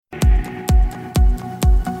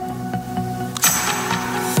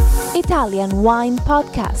Italian Wine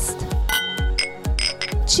Podcast.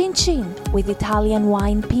 Chin Chin with Italian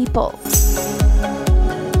wine people.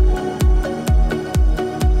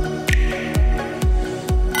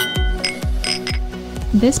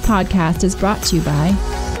 This podcast is brought to you by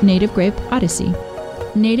Native Grape Odyssey.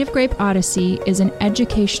 Native Grape Odyssey is an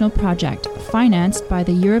educational project financed by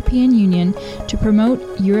the European Union to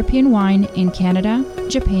promote European wine in Canada,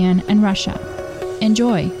 Japan, and Russia.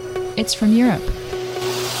 Enjoy. It's from Europe.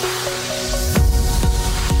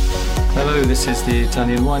 Hello, this is the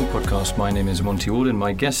Italian Wine Podcast. My name is Monty Waldin.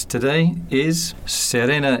 My guest today is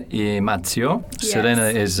Serena Imazio. Yes, Serena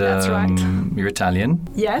is, that's right. You're Italian.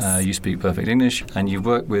 Yes. You speak perfect English, and you've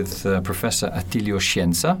worked with Professor Attilio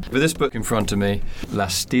Scienza. With this book in front of me, La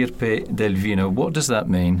Stirpe del Vino, what does that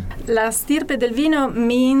mean? La Stirpe del Vino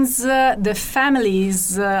means the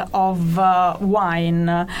families of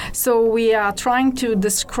wine. So we are trying to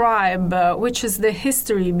describe which is the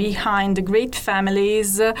history behind the great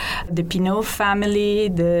families, the Pinot family,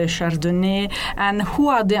 the Chardonnay, and who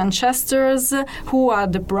are the ancestors, who are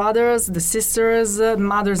the brothers, the sisters,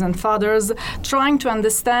 mothers and fathers, trying to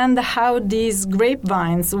understand how these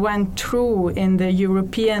grapevines went through in the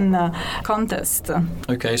European contest.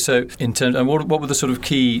 Okay, so in terms, and what were the sort of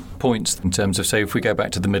key points in terms of, say, if we go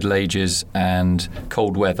back to the Middle Ages and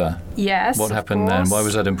cold weather? Yes. What happened then? Why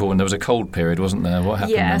was that important? There was a cold period, wasn't there? What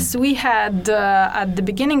happened then? Yes, we had at the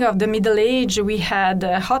beginning of the Middle Age, we had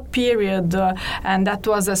a hot period, and that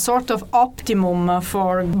was a sort of optimum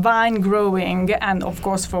for vine growing and, of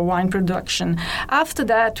course, for wine production. After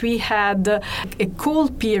that, we had a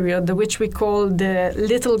cold period, which we call the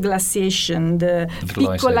little glaciation, the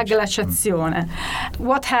piccola glaciazione.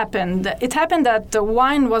 What happened? It happened that the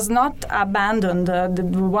wine was not abandoned. The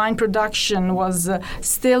wine production was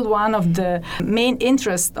still one of the main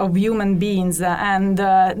interests of human beings, and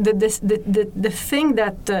the thing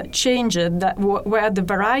that changed were the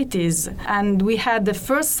varieties. And we had the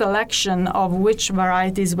first selection of which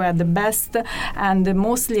varieties were the best and the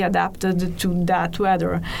mostly adapted to that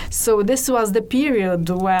weather. So this was the period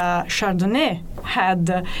where Chardonnay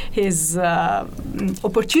had his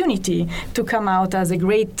opportunity to come out as a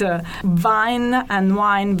great vine and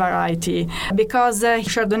wine variety, because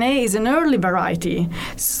Chardonnay is an early variety.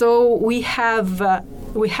 So we have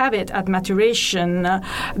it at maturation.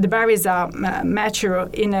 The berries are mature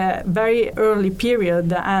in a very early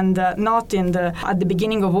period and not at the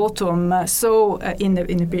beginning of autumn. So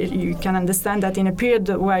you can understand that in a period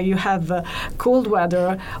where you have cold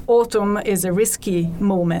weather, autumn is a risky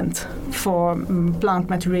moment for plant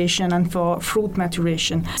maturation and for fruit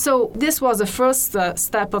maturation. So this was the first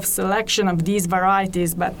step of selection of these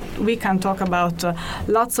varieties, but we can talk about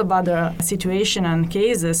lots of other situations and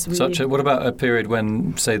cases. What about a period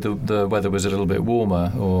when, say, the weather was a little bit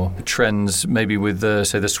warmer, or trends maybe with,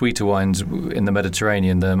 say, the sweeter wines in the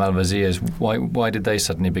Mediterranean, the Malvasias? Why did they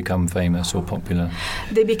suddenly become famous or popular?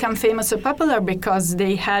 They became famous or popular because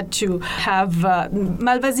they had to have...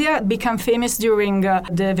 Malvasia became famous during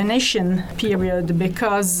the Venetian period,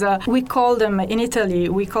 because we call them, in Italy,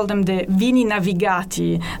 we call them the vini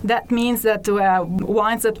navigati. That means that were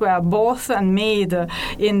wines that were bought and made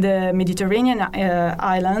in the Mediterranean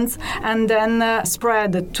islands and then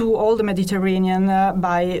spread to all the Mediterranean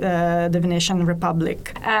by the Venetian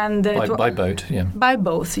Republic. And by boat, yeah. By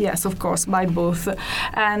both, yes, of course, by both.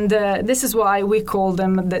 And this is why we call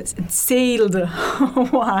them the sailed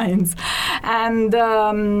wines. And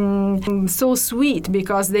so sweet,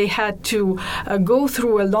 because they had to go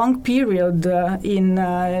through a long period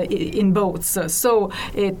in boats. So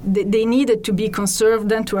they needed to be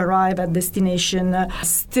conserved and to arrive at destination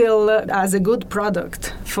still as a good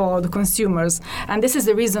product for the consumers. And this is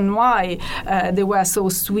the reason why they were so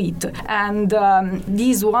sweet. And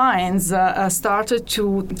these wines started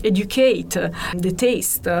to educate the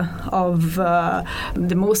taste of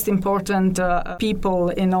the most important people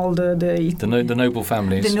in all the noble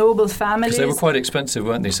families. The noble families. Because they were quite expensive,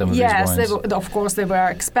 weren't they, some of yes, these wines? Yes, of course they were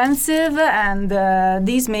expensive, and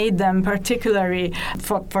these made them particularly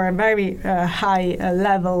for a very high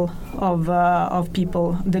level of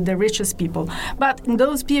people, the richest people. But in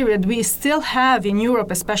those periods, we still have in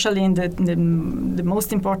Europe, especially in the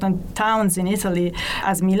most important towns in Italy,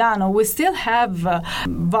 as Milano, we still have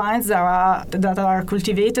vines that are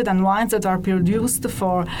cultivated and wines that are produced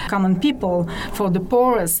for common people, for the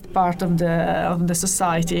poorest part of the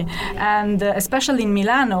society. And especially in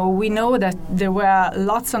Milano, we know that there were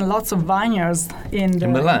lots and lots of vineyards in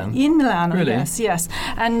Milan? In Milano, really? Yes.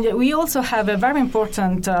 And we also have a very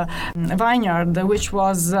important vineyard which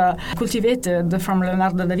was cultivated from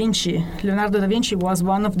Leonardo Da Vinci. Leonardo Da Vinci Vinci was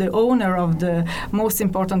one of the owner of the most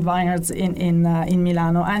important vineyards in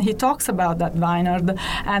Milano, and he talks about that vineyard,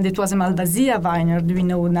 and it was a Malvasia vineyard. We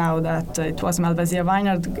know now that it was Malvasia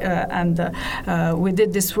vineyard, and we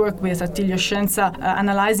did this work with Attilio Scienza,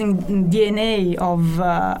 analyzing DNA of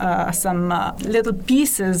some little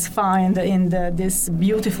pieces found in this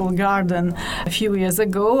beautiful garden a few years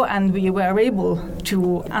ago, and we were able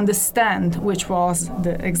to understand which was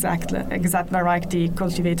the exact variety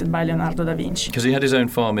cultivated by Leonardo Da Vinci. Because he had his own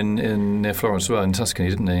farm in near Florence as well, in Tuscany,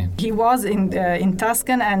 didn't he? He was in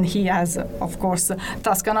Tuscany, and he has, of course,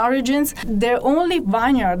 Tuscan origins. The only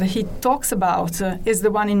vineyard he talks about is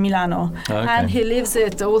the one in Milano, and he leaves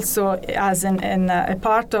it also as a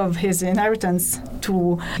part of his inheritance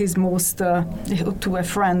to his to a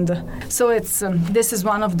friend. So it's this is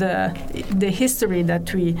one of the history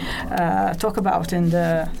that we talk about in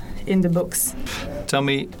the books. Tell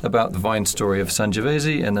me about the vine story of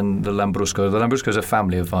Sangiovese and then the Lambrusco. The Lambrusco is a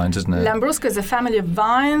family of vines, isn't it? Lambrusco is a family of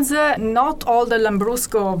vines. Not all the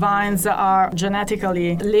Lambrusco vines are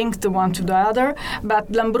genetically linked one to the other, but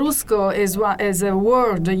Lambrusco is a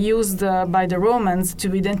word used by the Romans to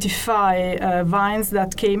identify vines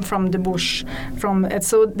that came from the bush.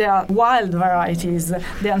 So they are wild varieties,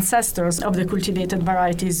 the ancestors of the cultivated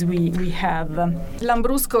varieties we have.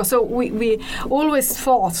 Lambrusco, so we always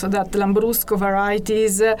thought that Lambrusco varieties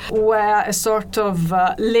were a sort of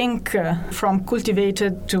link from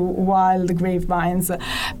cultivated to wild grapevines,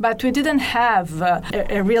 but we didn't have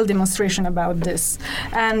a real demonstration about this.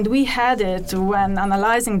 And we had it when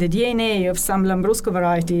analyzing the DNA of some Lambrusco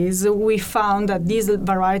varieties. We found that these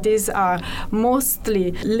varieties are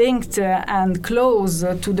mostly linked and close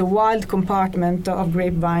to the wild compartment of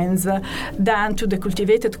grapevines than to the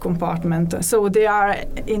cultivated compartment. So they are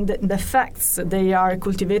in the facts. They are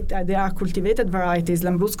cultivated varieties.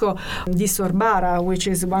 Lambrusco di Sorbara, which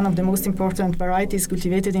is one of the most important varieties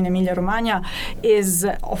cultivated in Emilia-Romagna, is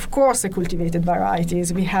of course a cultivated variety.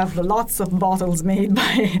 We have lots of bottles made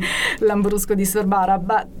by Lambrusco di Sorbara,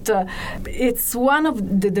 but it's one of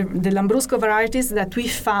the Lambrusco varieties that we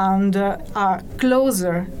found are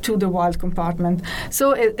closer to the wild compartment.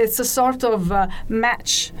 So it's a sort of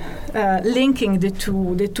match linking the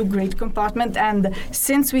two great compartments. And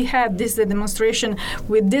since we had this demonstration,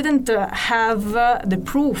 we didn't have the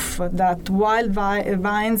proof that wild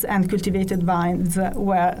vines and cultivated vines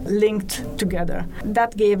were linked together.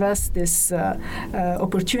 That gave us this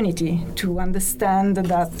opportunity to understand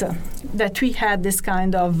that we had this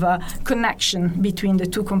kind of connection between the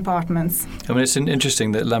two compartments. I mean, it's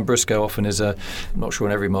interesting that Lambrusco often is I'm not sure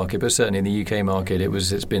in every market, but certainly in the UK market,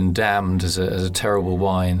 it's been damned as a terrible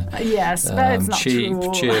wine. Yes, but it's not cheap,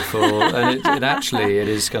 true. Cheerful, and it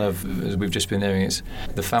is kind of, as we've just been hearing, it's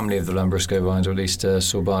the family of the Lambrusco vines, or at least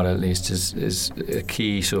Sorbara, at least, is a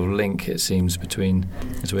key sort of link, it seems, between,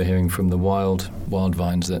 as we're hearing from the wild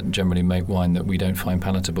vines that generally make wine that we don't find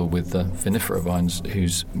palatable, with the vinifera vines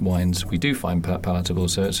whose wines we do find palatable.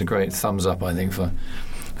 So it's a great thumbs up, I think, for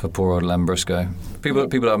poor old Lambrusco. People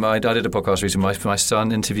I did a podcast recently. My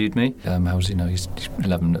son interviewed me. How was he? No, he's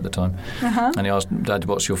 11 at the time. And he asked, "Dad,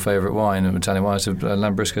 what's your favourite wine?" Italian wine. I said,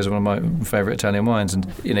 "Lambrusco is one of my favourite Italian wines." And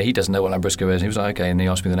he doesn't know what Lambrusco is. And he was like, "Okay." And he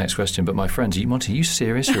asked me the next question. But my friends, Monty, are you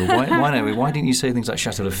serious? Or why didn't you say things like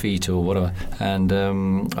Chateau Lafite or whatever? And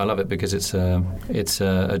I love it because it's a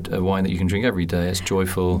wine that you can drink every day. It's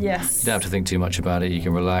joyful. Yes. You don't have to think too much about it. You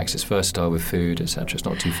can relax. It's versatile with food, etc. It's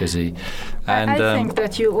not too fizzy. And I think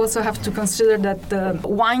that you also have to consider that the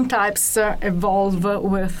wine types evolve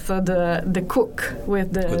with the cook,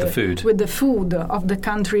 with the food of the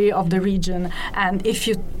country, of the region. And if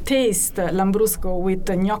you taste Lambrusco with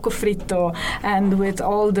gnocco fritto and with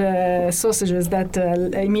all the sausages that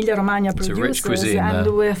Emilia-Romagna produces, a rich cuisine, and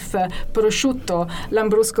with prosciutto,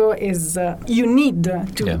 Lambrusco is you need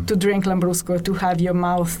to drink Lambrusco to have your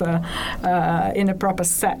mouth in a proper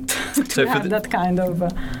set to have that kind of.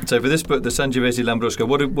 So for this book, the Sangiovese Lambrusco,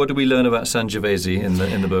 what do we learn about Sangiovese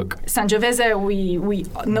in the book? Sangiovese, we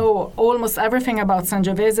know almost everything about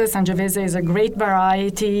Sangiovese. Sangiovese is a great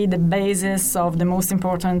variety, the basis of the most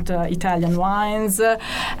important Italian wines.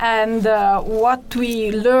 And what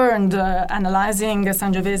we learned analyzing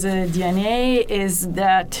Sangiovese DNA is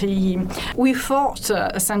that we thought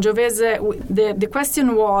Sangiovese, the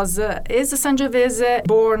question was, is Sangiovese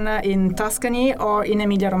born in Tuscany or in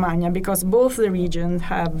Emilia-Romagna? Because both the regions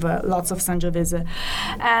have lots of Sangiovese.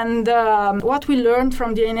 And what we learned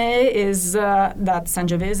from DNA is that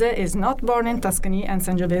Sangiovese is not born in Tuscany and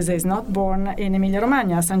Sangiovese is not born in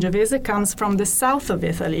Emilia-Romagna. Sangiovese comes from the south of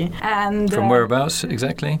Italy. And from whereabouts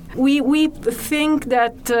exactly? We think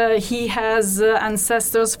that he has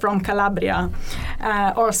ancestors from Calabria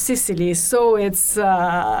or Sicily, so it's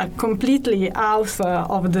completely out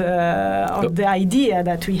of the idea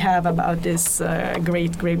that we have about this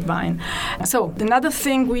great grapevine. So another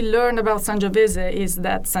thing we learned about Sangiovese is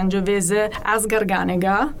that Sangiovese has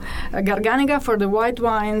Garganega. Garganega for the white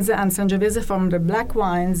wines and Sangiovese from the black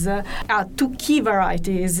wines are two key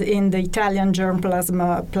varieties in the Italian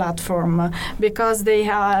germplasm platform because they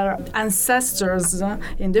are ancestors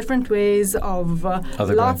in different ways of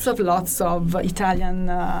lots of Italian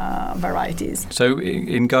varieties. So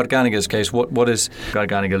in Garganega's case, what is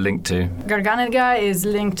Garganega linked to? Garganega is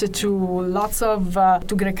linked to lots of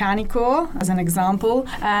to Grecanico, as an example,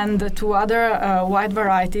 and to other white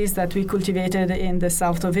varieties that we cultivated in the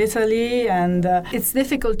south of Italy. And it's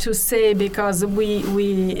difficult to say because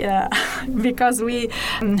we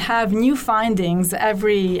have new findings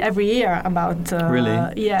every year about.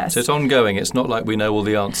 Really? Yes. So it's ongoing. It's not like we know all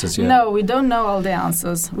the answers yet. No, we don't know all the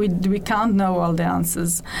answers. We can't know all the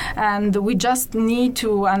answers, and we just need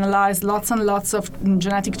to analyze lots and lots of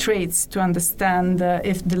genetic traits to understand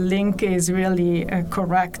if the link is really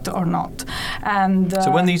correct or not. And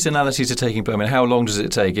so when these analyses are taking place, I mean, how long does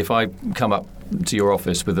it take? If I come up to your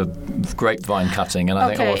office with a grapevine cutting and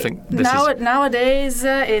I think this nowadays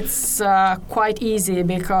it's quite easy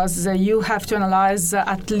because you have to analyze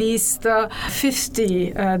at least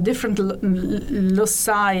 50 different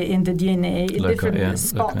loci in the DNA, different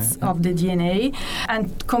spots of the DNA,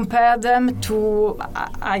 and compare them to,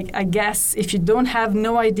 I guess, if you don't have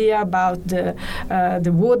no idea about the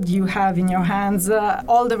wood you have in your hands,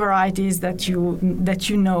 all the varieties that you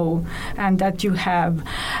know and that you have.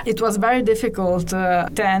 It was very difficult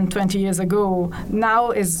 10, 20 years ago.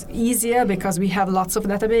 Now is easier because we have lots of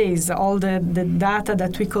database. All the data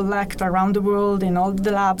that we collect around the world in all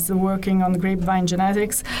the labs working on grapevine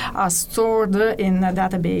genetics are stored in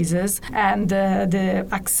databases, and the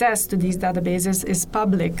access to these databases is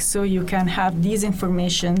public, so you can have these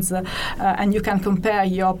informations and you can compare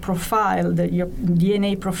your profile, your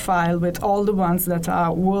DNA profile, with all the ones that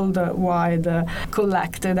are worldwide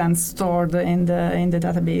collected and stored in the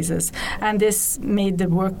databases. And this made the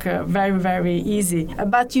work very, very easy.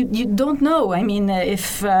 But you don't know. I mean,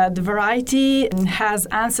 if the variety has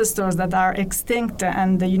ancestors that are extinct,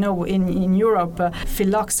 and in Europe,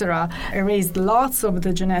 phylloxera erased lots of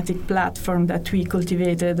the genetic platform that we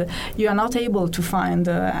cultivated, you are not able to find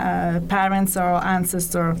parents or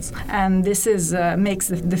ancestors, and this makes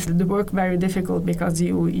the work very difficult because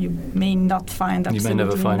you may not find absolutely. You may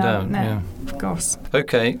never find out. Yeah. Of course.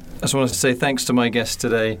 Okay. I just wanted to say thanks to my guest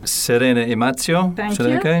today, Serena Imazio. Thank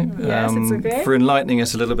you. Okay? Yes, it's okay. For enlightening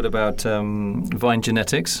us a little bit about vine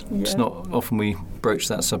genetics. Yeah. It's not often we broach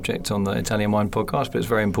that subject on the Italian Wine Podcast, but it's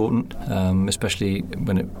very important, especially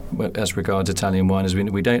as regards Italian wine. As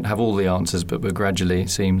we don't have all the answers, but we're gradually, it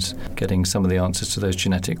seems, getting some of the answers to those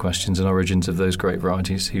genetic questions and origins of those great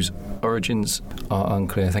varieties whose origins are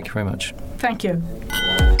unclear. Thank you very much. Thank you.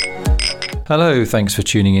 Hello, thanks for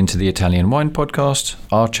tuning into the Italian Wine Podcast.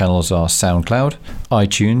 Our channels are SoundCloud,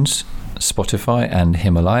 iTunes, Spotify and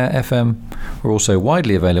Himalaya FM. We're also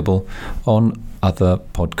widely available on other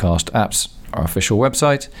podcast apps. Our official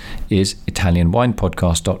website is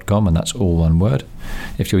italianwinepodcast.com, and that's all one word.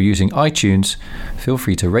 If you're using iTunes, feel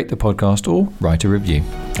free to rate the podcast or write a review.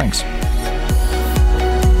 Thanks.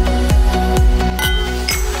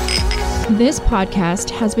 This podcast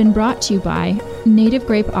has been brought to you by Native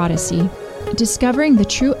Grape Odyssey, discovering the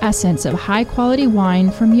true essence of high-quality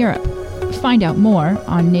wine from Europe. Find out more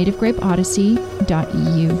on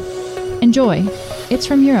nativegrapeodyssey.eu. Enjoy. It's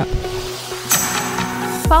from Europe.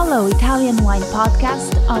 Follow Italian Wine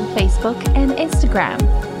Podcast on Facebook and Instagram.